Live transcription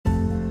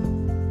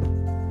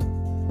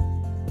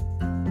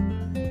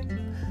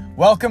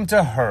Welcome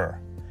to Her,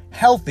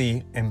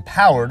 Healthy,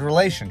 Empowered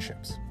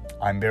Relationships.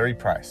 I'm Barry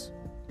Price.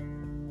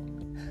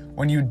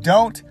 When you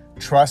don't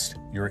trust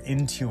your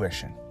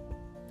intuition,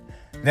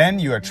 then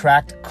you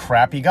attract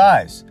crappy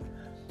guys.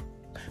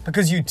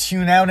 Because you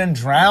tune out and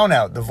drown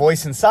out the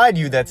voice inside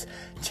you that's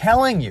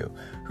telling you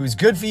who's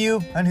good for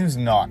you and who's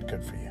not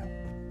good for you.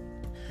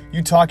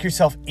 You talk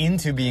yourself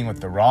into being with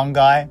the wrong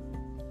guy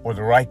or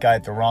the right guy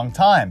at the wrong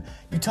time.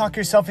 You talk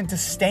yourself into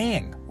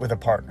staying with a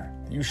partner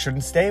that you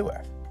shouldn't stay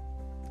with.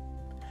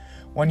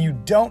 When you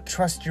don't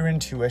trust your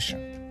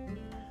intuition,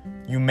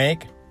 you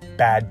make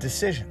bad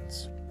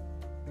decisions.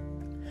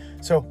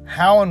 So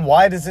how and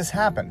why does this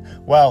happen?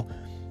 Well,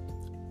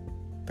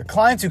 the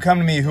clients who come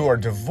to me who are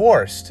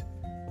divorced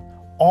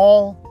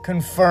all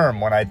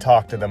confirm when I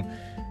talk to them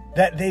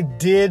that they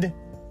did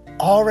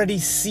already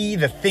see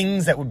the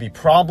things that would be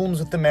problems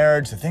with the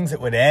marriage, the things that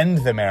would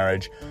end the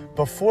marriage,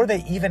 before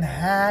they even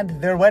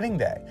had their wedding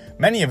day.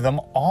 Many of them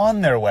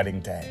on their wedding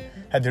day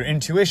had their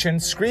intuition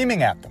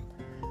screaming at them.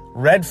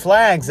 Red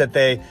flags that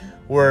they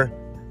were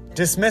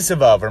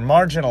dismissive of or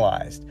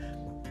marginalized.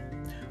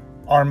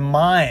 Our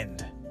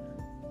mind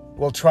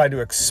will try to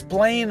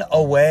explain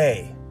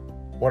away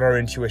what our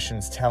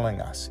intuition's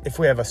telling us if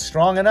we have a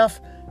strong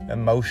enough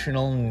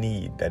emotional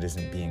need that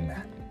isn't being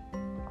met.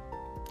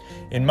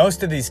 In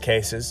most of these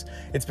cases,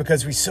 it's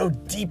because we so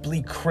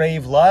deeply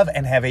crave love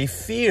and have a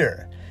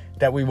fear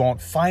that we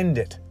won't find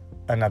it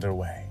another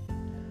way.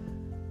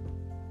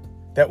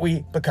 That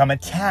we become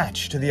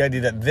attached to the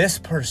idea that this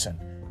person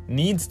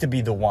needs to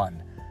be the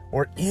one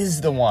or is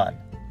the one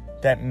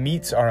that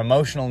meets our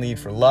emotional need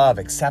for love,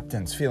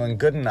 acceptance, feeling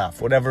good enough,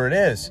 whatever it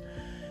is.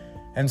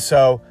 And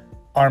so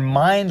our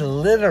mind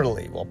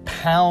literally will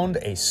pound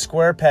a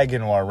square peg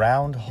into a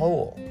round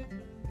hole.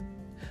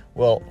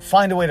 We'll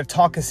find a way to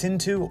talk us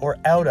into or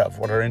out of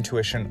what our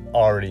intuition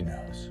already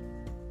knows.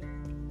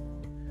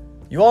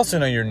 You also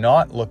know you're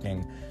not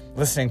listening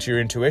to your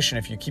intuition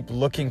if you keep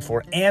looking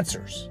for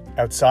answers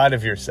outside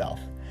of yourself.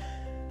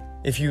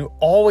 If you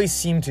always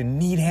seem to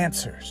need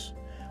answers,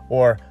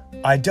 or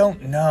I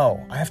don't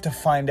know, I have to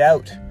find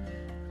out.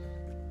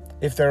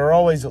 If there are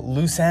always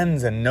loose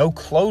ends and no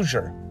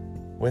closure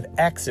with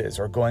exes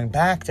or going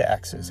back to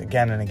exes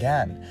again and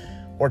again,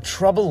 or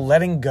trouble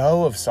letting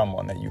go of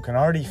someone that you can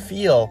already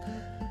feel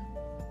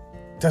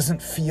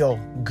doesn't feel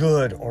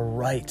good or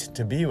right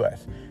to be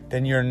with,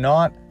 then you're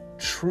not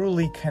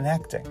truly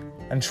connecting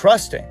and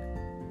trusting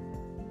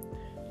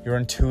your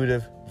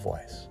intuitive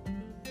voice.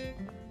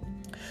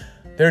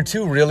 There are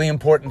two really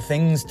important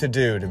things to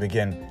do to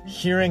begin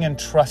hearing and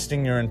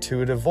trusting your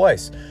intuitive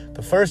voice.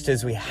 The first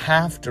is we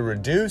have to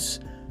reduce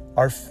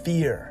our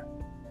fear.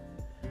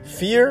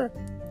 Fear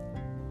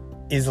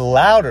is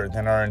louder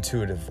than our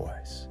intuitive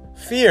voice.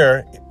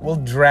 Fear will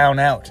drown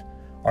out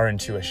our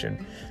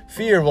intuition.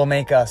 Fear will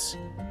make us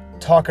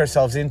talk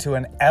ourselves into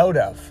and out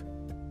of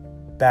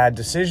bad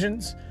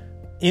decisions,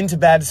 into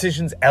bad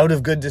decisions, out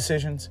of good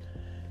decisions.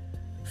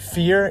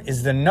 Fear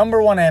is the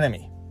number one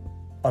enemy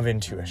of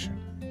intuition.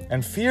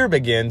 And fear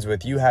begins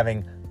with you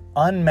having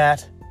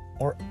unmet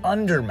or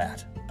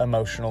undermet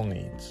emotional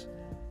needs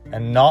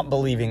and not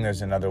believing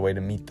there's another way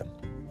to meet them.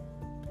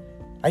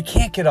 I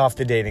can't get off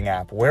the dating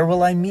app. Where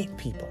will I meet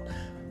people?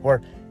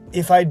 Or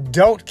if I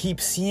don't keep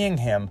seeing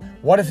him,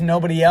 what if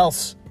nobody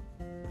else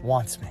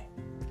wants me?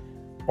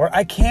 Or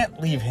I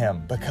can't leave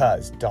him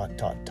because ...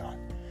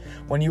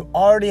 When you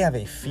already have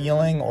a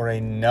feeling or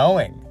a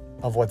knowing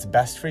of what's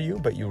best for you,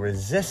 but you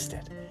resist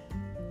it,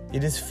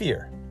 it is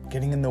fear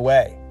getting in the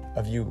way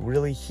of you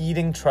really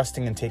heeding,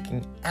 trusting, and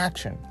taking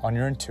action on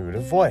your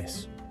intuitive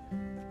voice.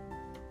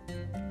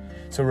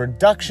 So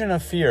reduction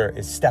of fear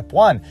is step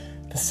one.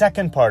 The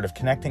second part of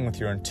connecting with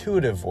your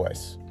intuitive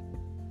voice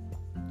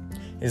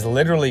is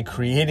literally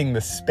creating the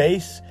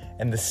space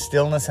and the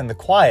stillness and the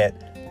quiet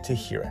to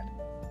hear it.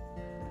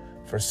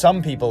 For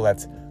some people,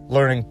 that's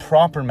learning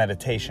proper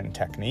meditation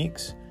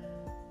techniques.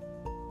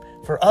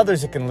 For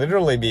others, it can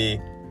literally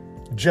be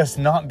just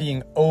not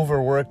being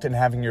overworked and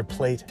having your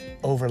plate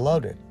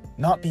overloaded.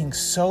 Not being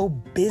so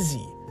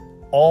busy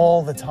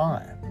all the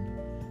time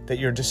that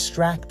you're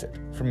distracted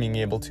from being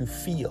able to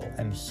feel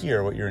and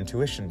hear what your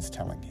intuition's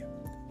telling you.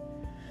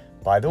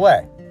 By the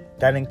way,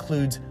 that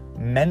includes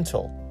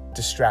mental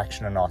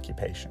distraction and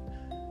occupation.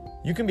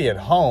 You can be at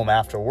home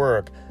after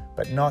work,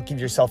 but not give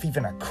yourself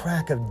even a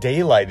crack of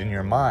daylight in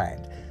your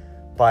mind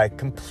by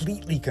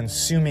completely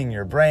consuming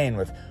your brain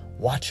with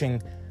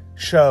watching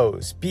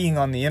shows, being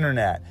on the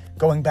internet,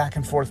 going back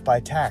and forth by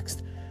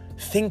text,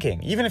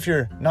 thinking, even if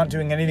you're not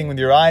doing anything with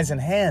your eyes and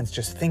hands,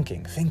 just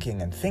thinking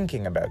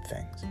about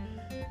things.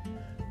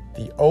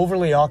 The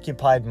overly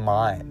occupied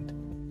mind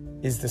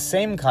is the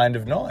same kind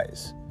of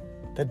noise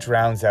that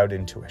drowns out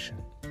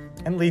intuition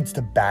and leads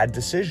to bad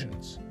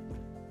decisions.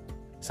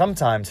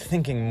 Sometimes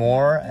thinking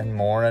more and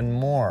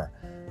more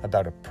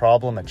about a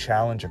problem, a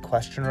challenge, a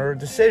question, or a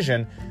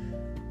decision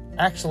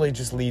actually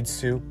just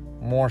leads to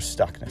more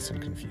stuckness and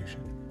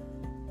confusion.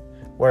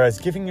 Whereas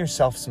giving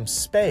yourself some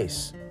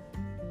space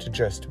to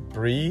just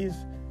breathe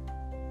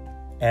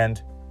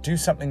and do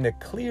something that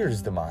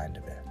clears the mind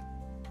a bit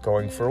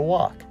going for a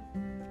walk,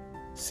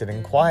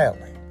 sitting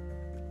quietly,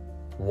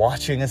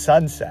 watching a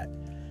sunset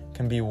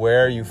can be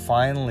where you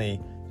finally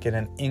get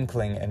an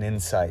inkling, an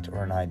insight,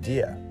 or an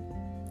idea.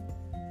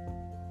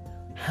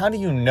 How do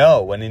you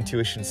know when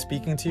intuition's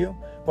speaking to you?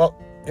 Well,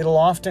 it'll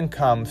often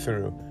come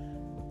through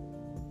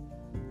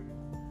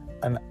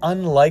an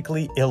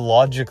unlikely,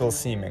 illogical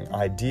seeming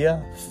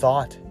idea,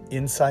 thought,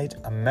 insight,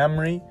 a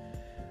memory,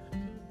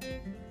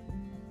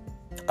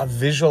 a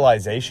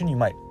visualization. You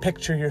might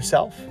picture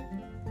yourself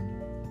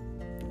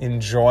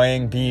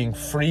enjoying being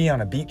free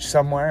on a beach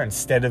somewhere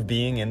instead of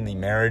being in the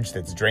marriage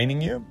that's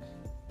draining you.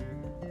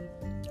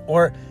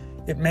 Or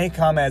it may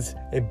come as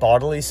a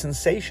bodily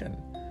sensation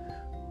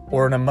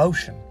or an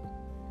emotion.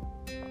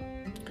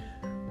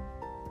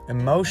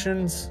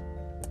 Emotions,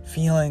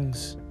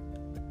 feelings,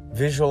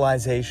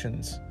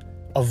 visualizations,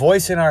 a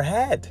voice in our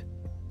head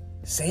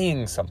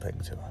saying something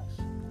to us,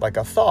 like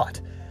a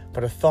thought,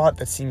 but a thought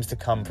that seems to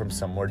come from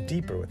somewhere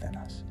deeper within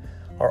us,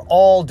 are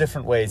all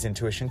different ways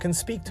intuition can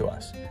speak to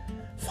us.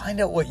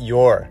 Find out what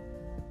your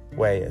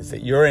way is,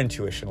 that your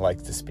intuition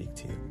likes to speak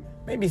to you.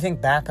 Maybe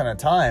think back on a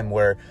time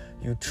where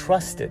you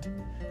trusted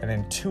an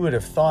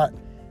intuitive thought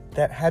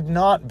that had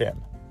not been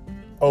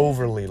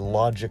overly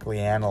logically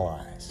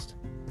analyzed.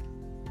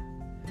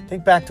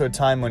 Think back to a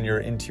time when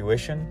your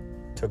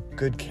intuition took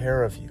good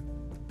care of you.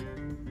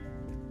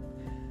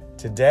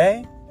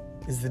 Today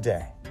is the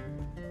day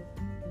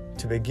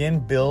to begin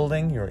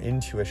building your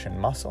intuition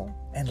muscle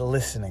and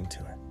listening to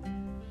it.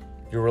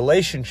 Your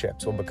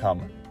relationships will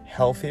become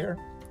healthier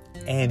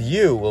and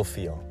you will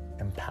feel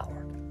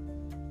empowered.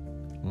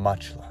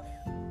 Much love.